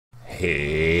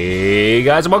Hey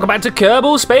guys, and welcome back to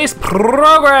Kerbal Space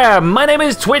Program. My name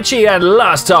is Twitchi, and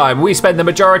last time we spent the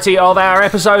majority of our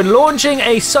episode launching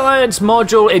a science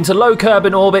module into low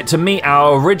Kerbal orbit to meet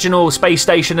our original space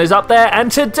station is up there,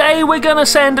 and today we're gonna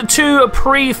send two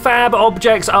prefab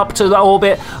objects up to the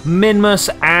orbit, Minmus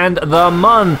and the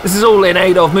Mun. This is all in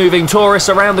aid of moving tourists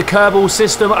around the Kerbal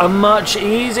system much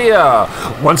easier.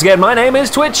 Once again, my name is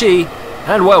Twitchi,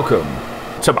 and welcome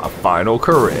to my final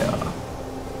career.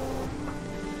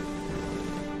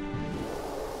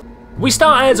 We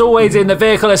start as always in the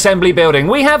vehicle assembly building.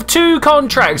 We have two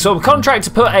contracts, so a contract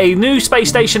to put a new space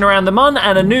station around the Mun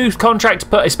and a new contract to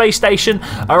put a space station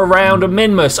around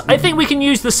Minmus. I think we can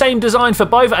use the same design for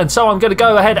both, and so I'm going to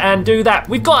go ahead and do that.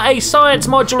 We've got a science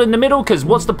module in the middle, because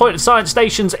what's the point of science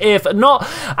stations if not?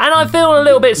 And I feel a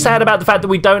little bit sad about the fact that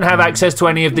we don't have access to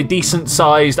any of the decent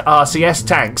sized RCS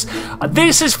tanks.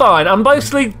 This is fine. I'm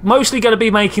mostly going to be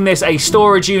making this a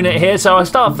storage unit here, so I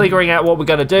start figuring out what we're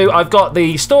going to do. I've got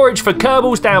the storage for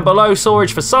Kerbals down below,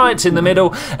 storage for science in the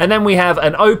middle, and then we have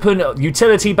an open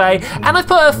utility bay, and I've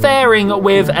put a fairing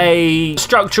with a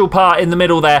structural part in the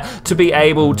middle there to be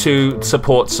able to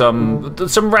support some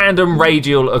random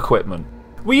radial equipment.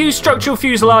 We use structural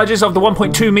fuselages of the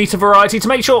 1.2 meter variety to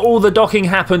make sure all the docking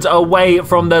happens away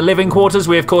from the living quarters.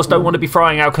 We of course don't want to be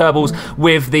frying our Kerbals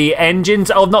with the engines.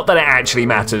 Oh, not that it actually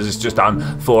matters, it's just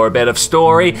done for a bit of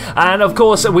story. And of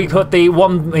course we put the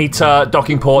 1 meter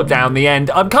docking port down the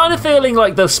end. I'm kind of feeling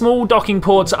like the small docking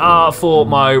ports are for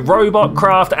my robot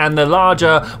craft and the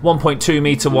larger 1.2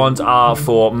 meter ones are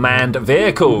for manned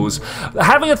vehicles.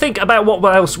 Having a think about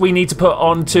what else we need to put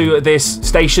onto this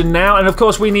station now, and of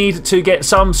course we need to get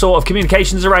some sort of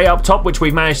communications array up top, which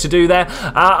we've managed to do there.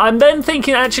 I'm then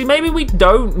thinking actually maybe we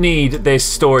don't need this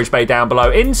storage bay down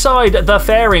below. Inside the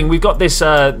fairing we've got this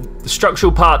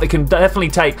structural part that can definitely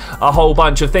take a whole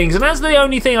bunch of things, and that's the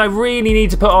only thing I really need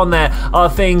to put on there are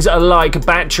things like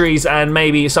batteries and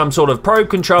maybe some sort of probe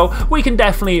control. We can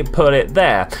definitely put it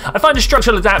there. I find a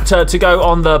structural adapter to go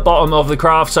on the bottom of the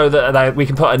craft so that we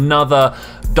can put another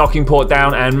docking port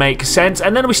down and make sense,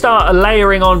 and then we start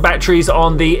layering on batteries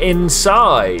on the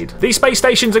inside. These space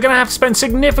stations are going to have to spend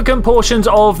significant portions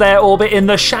of their orbit in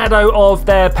the shadow of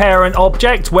their parent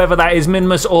object, whether that is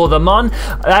Minmus or the Mun,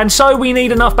 and so we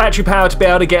need enough battery power to be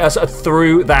able to get us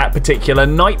through that particular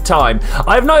night time.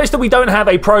 I've noticed that we don't have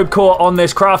a probe core on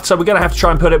this craft, so we're going to have to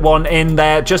try and put one in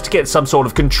there just to get some sort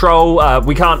of control.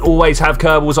 We can't always have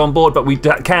Kerbals on board, but we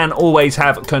can always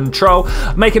have control.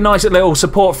 Make a nice little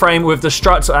support frame with the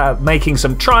struts, making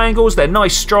some triangles. They're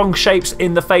nice strong shapes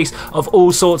in the face of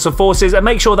all sorts of forces, and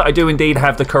make sure that I do indeed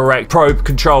have the correct probe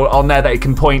control on there that it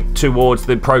can point towards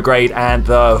the prograde and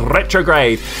the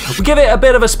retrograde. We give it a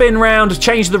bit of a spin round,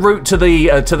 change the route to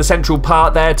the central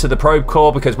part there, to the probe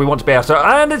core, because we want to be able to,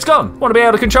 and it's gone. Want to be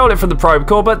able to control it from the probe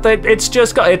core, but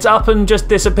it's up and just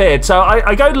disappeared. So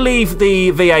I go to leave the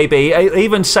VAB, I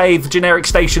even save generic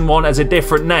station 1 as a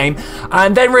different name,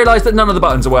 and then realize that none of the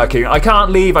buttons are working. I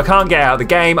can't leave, I can't get out of the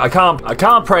game, I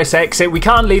can't press exit, we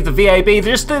can't leave the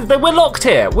VAB, we're locked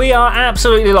here. We are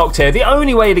absolutely locked here. The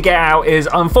only way to get out is,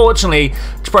 unfortunately,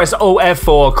 to press Alt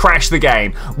F4, crash the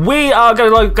game. We are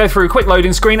going to go through a quick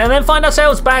loading screen and then find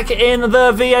ourselves back in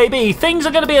the VAB. Things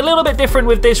are going to be a little bit different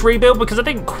with this rebuild because I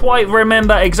didn't quite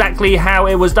remember exactly how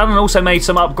it was done, and also made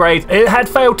some upgrades. It had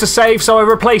failed to save, so I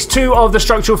replaced 2 of the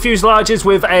structural fuselages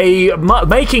with a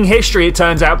making history, it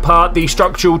turns out, part, the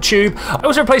structural tube. I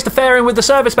also replaced the fairing with the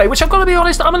service bay, which I've got to be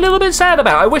honest, I'm a little bit sad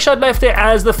about. I wish I'd left it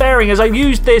as the fairing, as I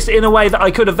used this in a way that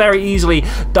I could have very easily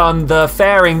done the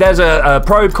fairing. There's a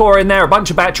probe core in there, a bunch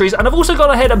of batteries, and I've also gone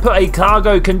ahead and put a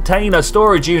cargo container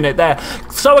storage unit there,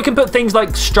 so I can put things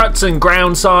like struts and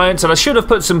ground science, and I should have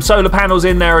put some solar panels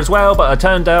in there as well, but it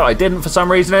turned out I didn't for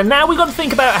some reason. And now we've got to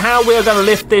think about how we're going to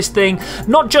lift this thing,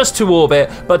 not just to orbit,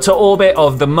 but to orbit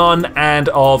of the Mun and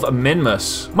of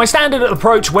Minmus. My standard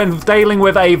approach when dealing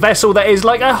with a vessel that is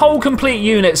like a whole complete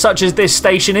unit, such as this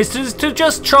station, is to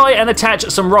just try and attach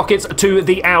some rockets to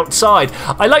the outside.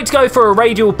 I like to go for a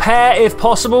radial pair if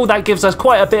possible. That gives us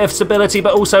quite a bit of stability,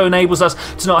 but also enables us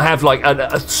to not have like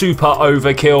a super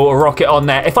overkill rocket on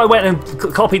there. If I went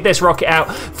and copied this rocket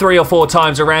out 3 or 4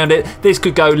 times around it, this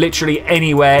could go literally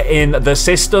anywhere in the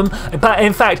system. But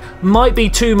in fact, might be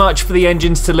too much for the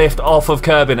engines to lift off of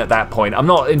Kerbin at that point. I'm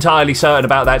not entirely certain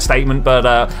about that statement,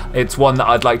 but it's one that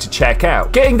I'd like to check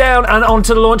out. Getting down and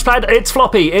onto the launch pad, it's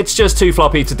floppy. It's just too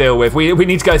floppy to deal with. We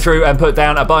need to go through and put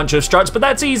down a bunch of struts, but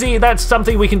that's easy. That's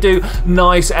something we can do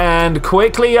nice and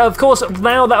quickly. Of course,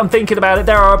 now that I'm thinking about it,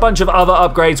 there are a bunch of other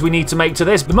upgrades we need to make to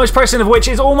this. The most pressing of which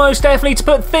is almost definitely to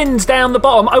put fins down the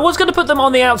bottom. I was going to put them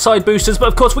on the outside boosters, but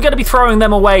of course we're going to be throwing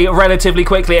them away relatively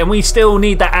quickly, and we still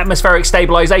need that atmospheric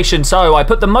stabilization, so I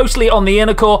put them mostly on the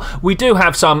inner core. We do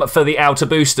have some for the outer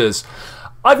boosters.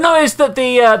 I've noticed that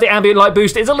the ambient light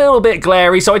boost is a little bit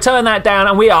glary, so I turn that down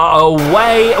and we are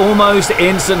away almost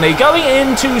instantly. Going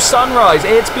into sunrise.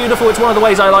 It's beautiful. It's one of the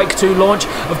ways I like to launch.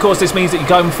 Of course, this means that you're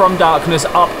going from darkness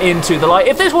up into the light.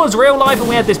 If this was real life and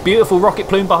we had this beautiful rocket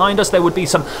plume behind us, there would be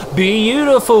some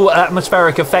beautiful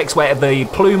atmospheric effects where the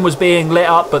plume was being lit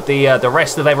up, but the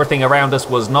rest of everything around us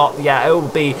was not. Yeah, it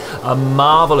would be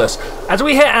marvelous. As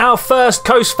we hit our first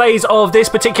coast phase of this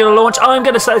particular launch, I'm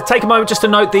going to take a moment just to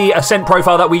note the ascent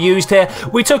profile that we used here.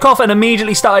 We took off and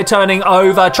immediately started turning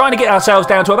over, trying to get ourselves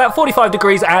down to about 45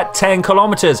 degrees at 10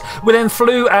 kilometers. We then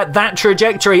flew at that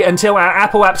trajectory until our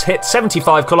apoaps hit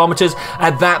 75 kilometers.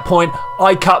 At that point,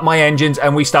 I cut my engines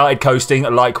and we started coasting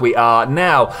like we are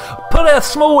now. Put a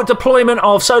small deployment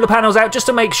of solar panels out just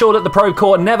to make sure that the probe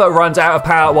core never runs out of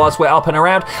power whilst we're up and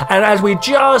around. And as we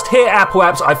just hit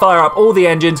apoaps, I fire up all the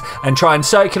engines and try and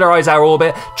circularize our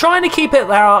orbit, trying to keep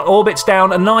our orbits down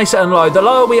nice and low. The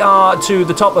lower we are to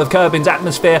the top of Kerbin's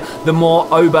atmosphere, the more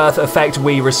O-berth effect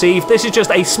we receive. This is just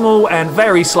a small and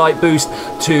very slight boost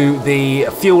to the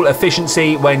fuel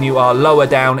efficiency when you are lower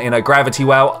down in a gravity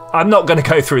well. I'm not going to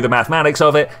go through the mathematics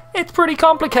of it. It's pretty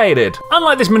complicated.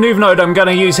 Unlike this maneuver node I'm going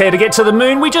to use here to get to the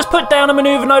moon, we just put down a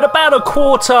maneuver node about a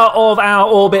quarter of our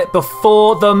orbit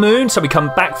before the moon. So we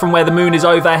come back from where the moon is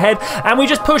overhead and we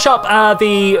just push up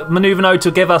the maneuver node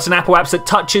to give us an apoaps that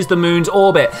touches the moon's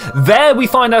orbit. There we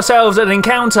find ourselves at an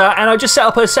encounter, and I just set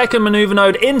up a second maneuver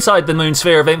node inside the moon's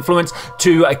sphere of influence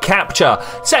to capture.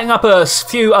 Setting up a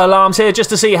few alarms here just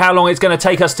to see how long it's going to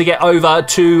take us to get over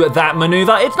to that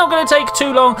maneuver. It's not going to take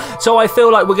too long, so I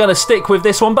feel like we're going to stick with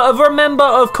this one. But remember,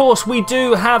 of course, we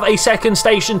do have a second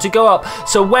station to go up.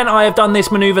 So when I have done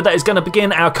this maneuver that is going to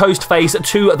begin our coast phase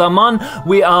to the Mun,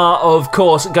 we are, of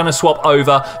course, going to swap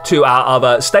over to our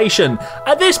other station.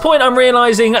 At this point, I'm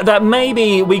realizing that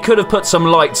maybe we could have put some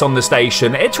lights on the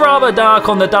station. It's rather dark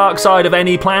on the dark side of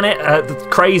any planet.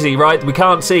 Crazy, right? We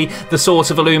can't see the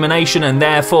source of illumination, and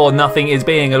therefore nothing is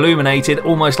being illuminated,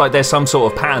 almost like there's some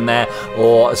sort of pattern there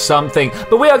or something.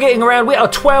 But we are getting around. We are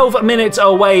 12 minutes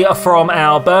away from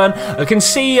our burn. I can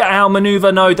see our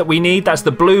maneuver node that we need. That's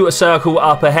the blue circle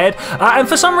up ahead. And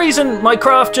for some reason, my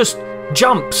craft just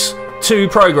jumps to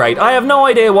prograde. I have no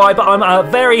idea why, but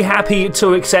I'm very happy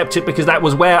to accept it because that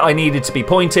was where I needed to be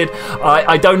pointed.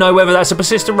 I don't know whether that's a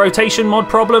persistent rotation mod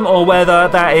problem or whether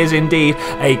that is indeed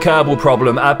a Kerbal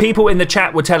problem. People in the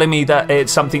chat were telling me that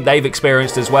it's something they've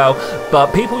experienced as well,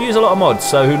 but people use a lot of mods,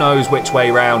 so who knows which way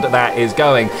round that is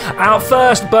going. Our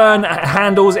first burn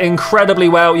handles incredibly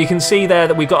well. You can see there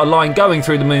that we've got a line going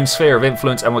through the moon's sphere of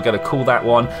influence, and we're going to call that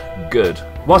one good.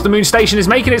 Whilst the moon station is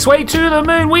making its way to the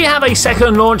moon, we have a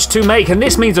second launch to make, and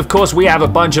this means, of course, we have a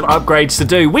bunch of upgrades to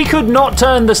do. We could not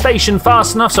turn the station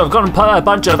fast enough, so I've got to put a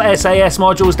bunch of SAS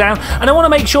modules down, and I want to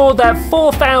make sure that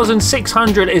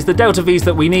 4,600 is the Delta Vs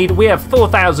that we need. We have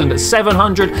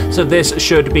 4,700, so this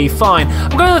should be fine.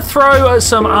 I'm going to throw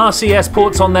some RCS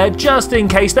ports on there just in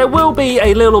case. There will be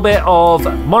a little bit of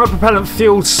monopropellant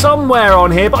fuel somewhere on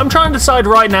here, but I'm trying to decide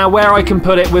right now where I can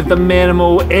put it with the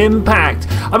minimal impact.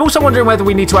 I'm also wondering whether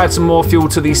we need to add some more fuel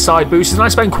to these side boosters, and I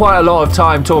spent quite a lot of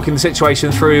time talking the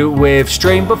situation through with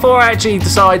Stream before I actually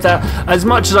decide that as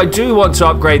much as I do want to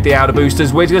upgrade the outer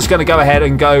boosters, we're just going to go ahead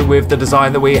and go with the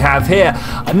design that we have here.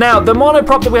 Now, the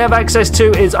monoprop that we have access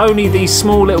to is only these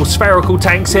small little spherical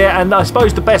tanks here, and I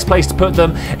suppose the best place to put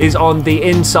them is on the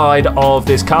inside of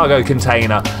this cargo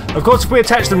container. Of course, if we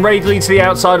attach them radially to the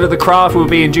outside of the craft, we'll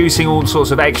be inducing all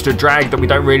sorts of extra drag that we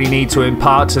don't really need to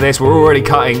impart to this. We're already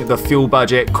cutting the fuel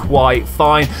budget quite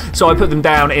fine, so I put them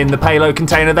down in the payload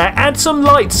container there. Add some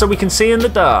lights so we can see in the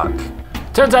dark.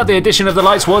 Turns out the addition of the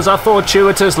lights was a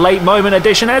fortuitous late moment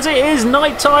addition, as it is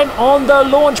nighttime on the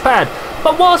launch pad.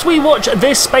 But whilst we watch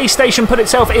this space station put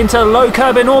itself into low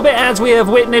Kerbin orbit, as we have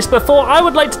witnessed before, I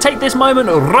would like to take this moment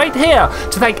right here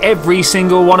to thank every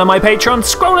single one of my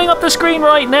patrons. Scrolling up the screen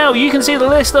right now, you can see the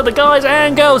list of the guys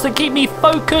and girls that keep me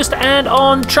focused and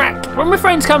on track. When my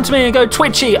friends come to me and go,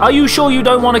 Twitchy, are you sure you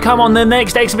don't want to come on the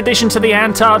next expedition to the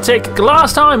Antarctic?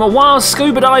 Last time, while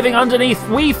scuba diving underneath,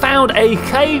 we found a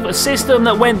cave system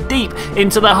system that went deep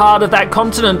into the heart of that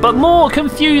continent, but more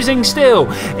confusing still,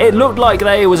 it looked like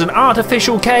there was an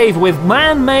artificial cave with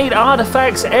man-made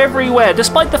artifacts everywhere,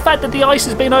 despite the fact that the ice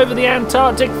has been over the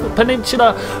Antarctic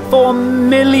Peninsula for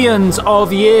millions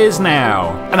of years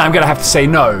now. And I'm gonna have to say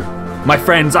no. My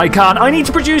friends, I can't. I need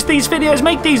to produce these videos,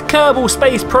 make these Kerbal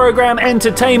Space Program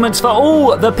entertainments for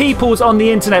all the peoples on the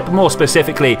internet, but more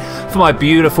specifically for my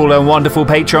beautiful and wonderful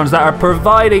patrons that are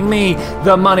providing me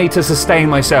the money to sustain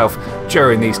myself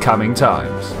during these coming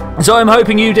times. So I'm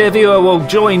hoping you, dear viewer, will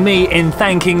join me in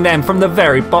thanking them from the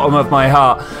very bottom of my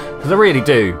heart, because I really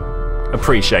do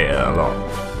appreciate it a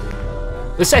lot.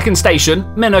 The second station,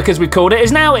 Minnock as we called it,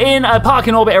 is now in a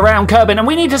parking orbit around Kerbin, and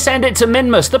we need to send it to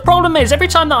Minmus. The problem is, every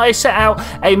time that I set out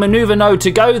a maneuver node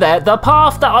to go there, the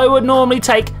path that I would normally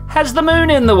take has the moon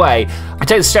in the way. I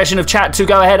take the suggestion of chat to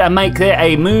go ahead and make it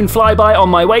a moon flyby on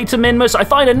my way to Minmus. I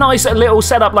find a nice little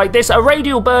setup like this. A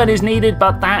radial burn is needed,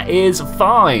 but that is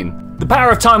fine. The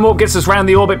power of time warp gets us around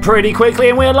the orbit pretty quickly,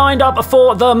 and we're lined up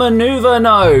for the maneuver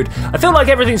node. I feel like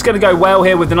everything's going to go well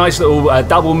here with the nice little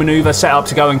double maneuver set up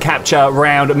to go and capture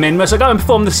round Minmus. I go and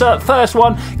perform the first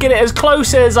one, get it as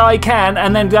close as I can,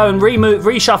 and then go and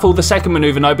reshuffle the second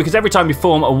maneuver node, because every time you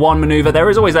form a one maneuver, there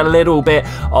is always a little bit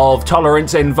of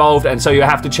tolerance involved, and so you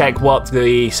have to check what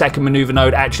the second maneuver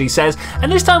node actually says.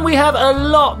 And this time we have a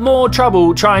lot more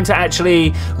trouble trying to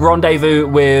actually rendezvous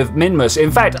with Minmus.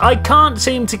 In fact, I can't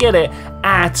seem to get it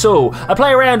at all. I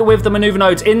play around with the maneuver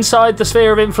nodes inside the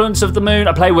sphere of influence of the moon.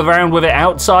 I play around with it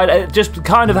outside. I just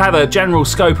kind of have a general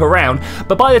scope around.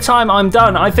 But by the time I'm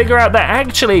done, I figure out that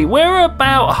actually we're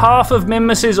about half of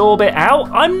Minmus's orbit out.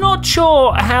 I'm not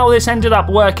sure how this ended up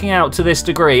working out to this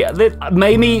degree.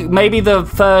 Maybe the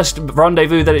first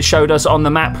rendezvous that it showed us on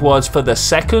the map was for the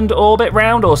second orbit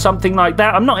round or something like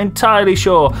that. I'm not entirely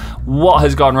sure what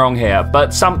has gone wrong here,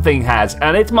 but something has,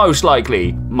 and it's most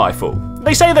likely my fault.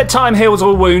 They say that time heals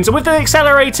all wounds, and with the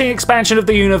accelerating expansion of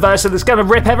the universe that's going to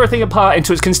rip everything apart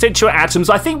into its constituent atoms,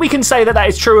 I think we can say that that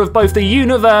is true of both the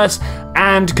universe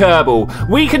and Kerbal.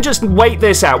 We can just wait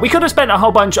this out. We could have spent a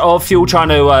whole bunch of fuel trying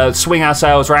to swing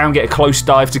ourselves around, get a close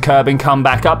dive to Kerbin, come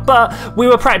back up, but we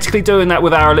were practically doing that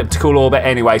with our elliptical orbit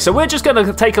anyway. So we're just going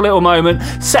to take a little moment,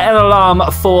 set an alarm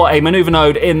for a maneuver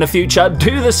node in the future,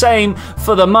 do the same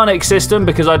for the Munich system,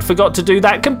 because I'd forgot to do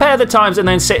that, compare the times, and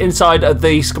then sit inside of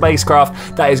the spacecraft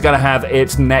that is going to have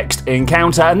its next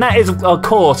encounter, and that is, of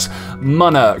course,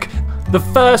 Monarch. The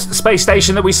first space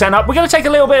station that we sent up. We're going to take a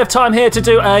little bit of time here to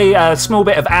do a small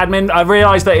bit of admin. I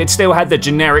realised that it still had the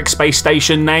generic space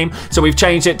station name, so we've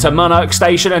changed it to Monarch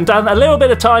Station and done a little bit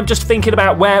of time just thinking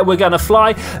about where we're going to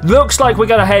fly. Looks like we're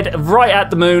going to head right at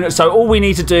the moon, so all we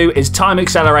need to do is time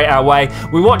accelerate our way.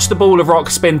 We watch the ball of rock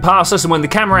spin past us, and when the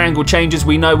camera angle changes,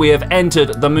 we know we have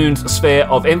entered the moon's sphere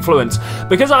of influence.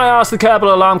 Because I asked the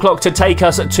Kerbal alarm clock to take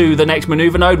us to the next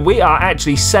maneuver node, we are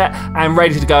actually set and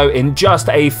ready to go in just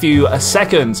a few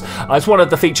seconds. It's one of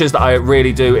the features that I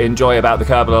really do enjoy about the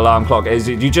Kerbal alarm clock is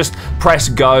you just press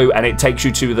go and it takes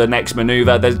you to the next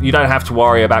maneuver. You don't have to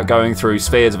worry about going through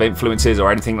spheres of influences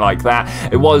or anything like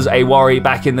that. It was a worry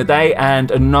back in the day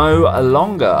and no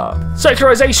longer.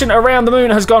 Secularization around the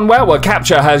moon has gone well. Well,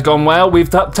 capture has gone well. We've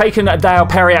taken our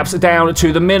periaps down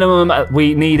to the minimum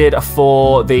we needed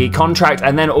for the contract,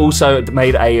 and then also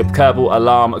made a Kerbal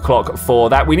alarm clock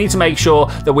for that. We need to make sure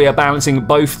that we are balancing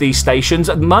both these stations.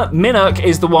 Minnock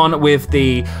is the one with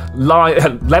the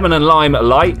lemon and lime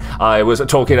light. I was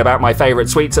talking about my favourite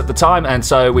sweets at the time, and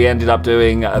so we ended up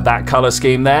doing that colour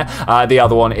scheme there. The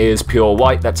other one is pure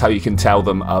white. That's how you can tell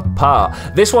them apart.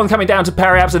 This one coming down to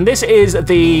periaps, and this is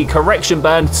the correction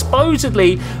burn,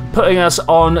 supposedly putting us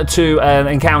on to an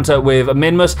encounter with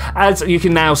Minmus. As you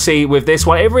can now see with this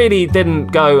one, it really didn't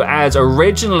go as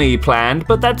originally planned,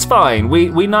 but that's fine.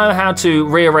 We know how to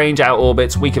rearrange our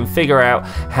orbits. We can figure out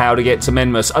how to get to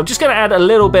Minmus. I'm just going to add a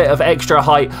little bit of extra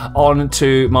height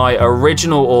onto my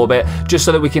original orbit just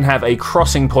so that we can have a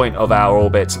crossing point of our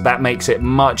orbits. That makes it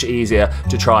much easier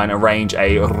to try and arrange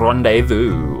a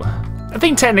rendezvous. I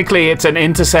think technically it's an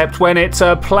intercept when it's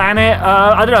a planet.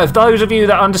 I don't know, if those of you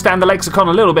that understand the lexicon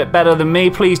a little bit better than me,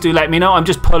 please do let me know. I'm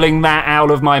just pulling that out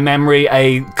of my memory,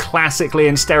 a classically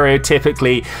and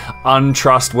stereotypically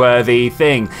untrustworthy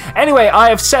thing. Anyway, I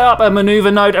have set up a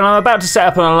maneuver node and I'm about to set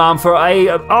up an alarm for a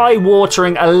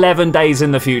eye-watering 11 days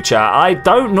in the future. I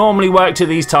don't normally work to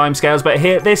these timescales, but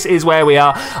here, this is where we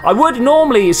are. I would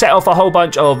normally set off a whole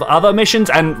bunch of other missions,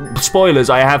 and spoilers,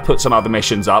 I have put some other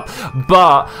missions up,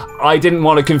 but I didn't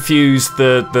want to confuse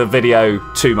the video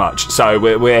too much, so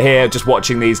we're here just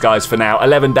watching these guys for now.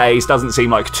 11 days doesn't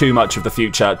seem like too much of the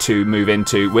future to move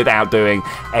into without doing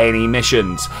any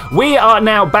missions. We are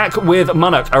now back with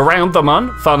Monarch around the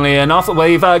Mun. Funnily enough,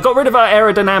 we've got rid of our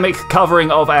aerodynamic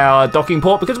covering of our docking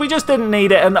port because we just didn't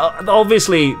need it, and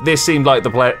obviously this seemed like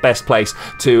the best place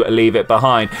to leave it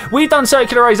behind. We've done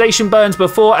circularization burns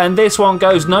before, and this one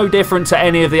goes no different to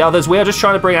any of the others. We are just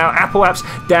trying to bring our Apple apps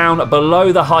down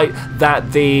below the height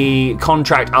that the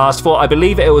contract asked for. I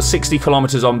believe it was 60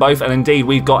 kilometers on both, and indeed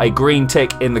we've got a green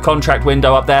tick in the contract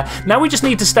window up there. Now we just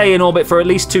need to stay in orbit for at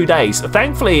least 2 days.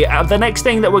 Thankfully, the next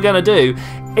thing that we're going to do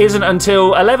isn't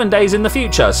until 11 days in the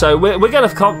future, so we're going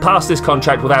to pass this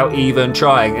contract without even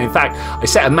trying. In fact, I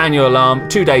set a manual alarm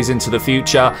 2 days into the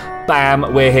future.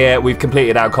 Bam, we're here, we've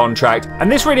completed our contract.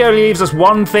 And this really only leaves us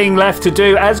one thing left to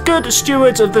do as good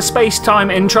stewards of the space-time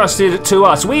entrusted to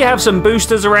us. We have some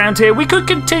boosters around here. We could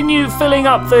continue filling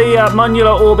up the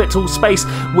monular orbital space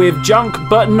with junk,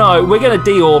 but no, we're going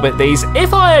to deorbit these.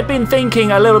 If I had been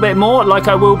thinking a little bit more, like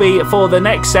I will be for the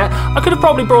next set, I could have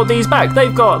probably brought these back.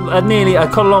 They've got nearly a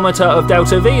kilometer of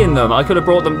delta V in them. I could have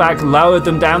brought them back, lowered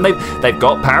them down. They've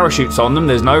got parachutes on them.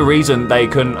 There's no reason they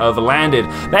couldn't have landed.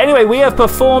 But anyway, we have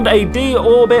performed a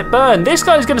deorbit burn. This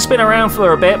guy's going to spin around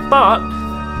for a bit, but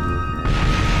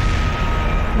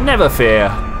never fear.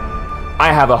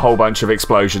 I have a whole bunch of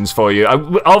explosions for you.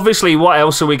 Obviously, what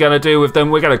else are we going to do with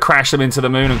them? We're going to crash them into the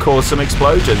moon and cause some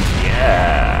explosions.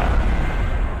 Yeah.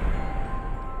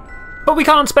 But we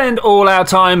can't spend all our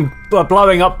time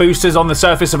blowing up boosters on the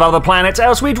surface of other planets,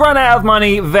 else we'd run out of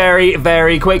money very,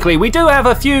 very quickly. We do have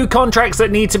a few contracts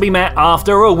that need to be met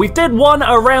after all. We did one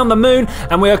around the moon,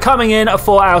 and we are coming in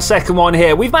for our second one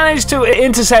here. We've managed to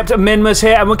intercept Minmus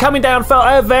here, and we're coming down for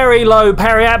a very low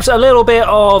periaps, a little bit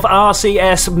of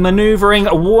RCS maneuvering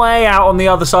way out on the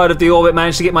other side of the orbit.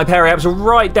 Managed to get my periaps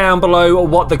right down below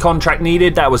what the contract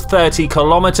needed. That was 30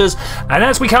 kilometers. And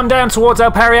as we come down towards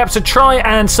our periaps to try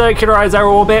and circularize our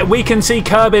orbit, we can see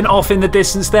Kerbin off in the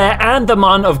distance there, and the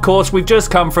Mun, of course. We've just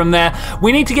come from there.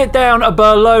 We need to get down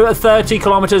below 30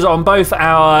 kilometers on both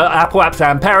our Apple apps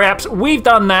and periaps. We've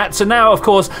done that, so now, of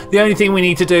course, the only thing we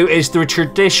need to do is the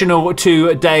traditional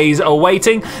 2 days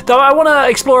awaiting. Though I want to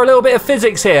explore a little bit of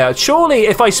physics here. Surely,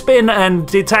 if I spin and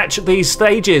detach these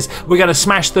stages, we're going to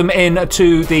smash them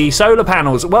into the solar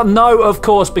panels. Well, no, of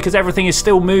course, because everything is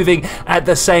still moving at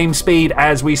the same speed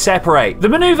as we separate. The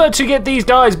maneuver to get these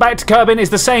guys back to Kerbin is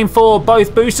the same for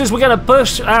both boosters. We're going to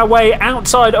push our way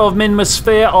outside of Minmus'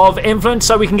 sphere of influence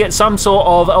so we can get some sort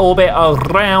of orbit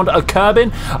around a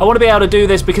Kerbin. I want to be able to do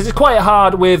this because it's quite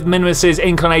hard with Minmus'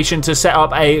 inclination to set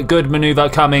up a good maneuver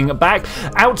coming back.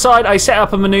 Outside, I set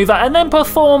up a maneuver and then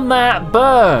perform that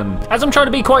burn. As I'm trying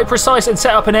to be quite precise and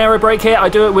set up an aero brake here, I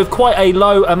do it with quite a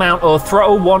low amount of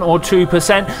throttle, 1 or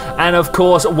 2%, and of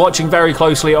course watching very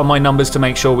closely on my numbers to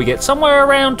make sure we get somewhere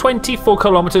around 24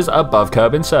 kilometers above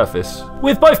Kerbin's surface.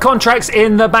 With both contracts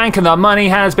in the bank and the money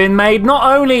has been made, not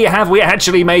only have we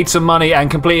actually made some money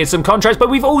and completed some contracts, but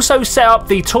we've also set up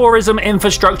the tourism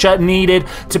infrastructure needed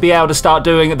to be able to start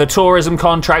doing the tourism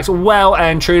contracts well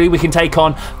and truly. We can take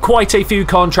on quite a few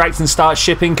contracts and start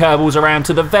shipping Kerbals around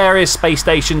to the various space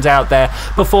stations out there,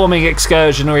 performing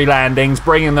excursionary landings,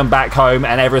 bringing them back home,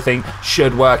 and everything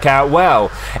should work out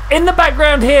well. In the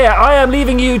background here, I am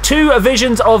leaving you 2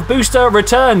 visions of booster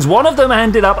returns. One of them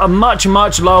ended up much,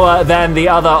 much lower than the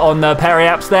other on the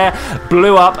periaps there,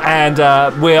 blew up, and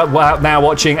we're now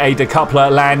watching a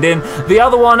decoupler land in. The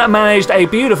other one managed a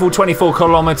beautiful 24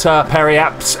 kilometer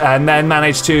periaps and then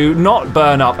managed to not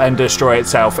burn up and destroy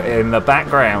itself in the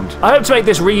background. I hope to make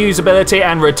this reusability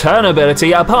and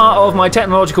returnability a part of my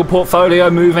technological portfolio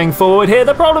moving forward here.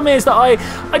 The problem is that I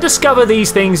discover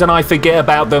these things and I forget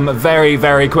about them very,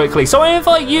 very quickly. So I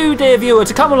invite you, dear viewer,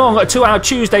 to come along to our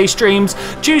Tuesday streams.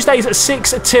 Tuesdays at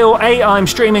 6 till 8, I'm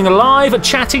streaming live,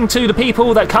 chatting to the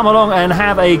people that come along and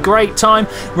have a great time,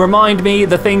 remind me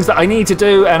the things that I need to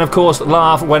do, and of course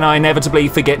laugh when I inevitably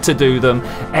forget to do them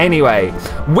anyway.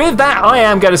 With that, I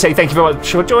am going to say thank you very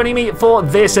much for joining me for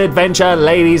this adventure,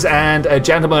 ladies and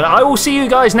gentlemen. I will see you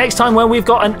guys next time when we've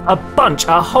got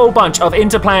a whole bunch of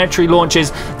interplanetary launches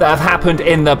that have happened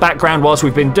in the background whilst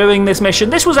we've been doing this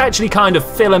mission. This was actually kind of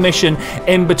filler mission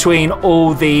in between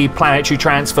all the planetary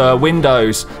transfer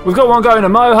windows. We've got one going to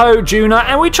Moho, Juna,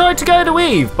 and we tried to go to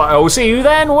Eve, but I will see you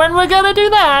then when we're going to do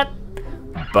that.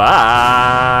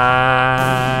 Bye.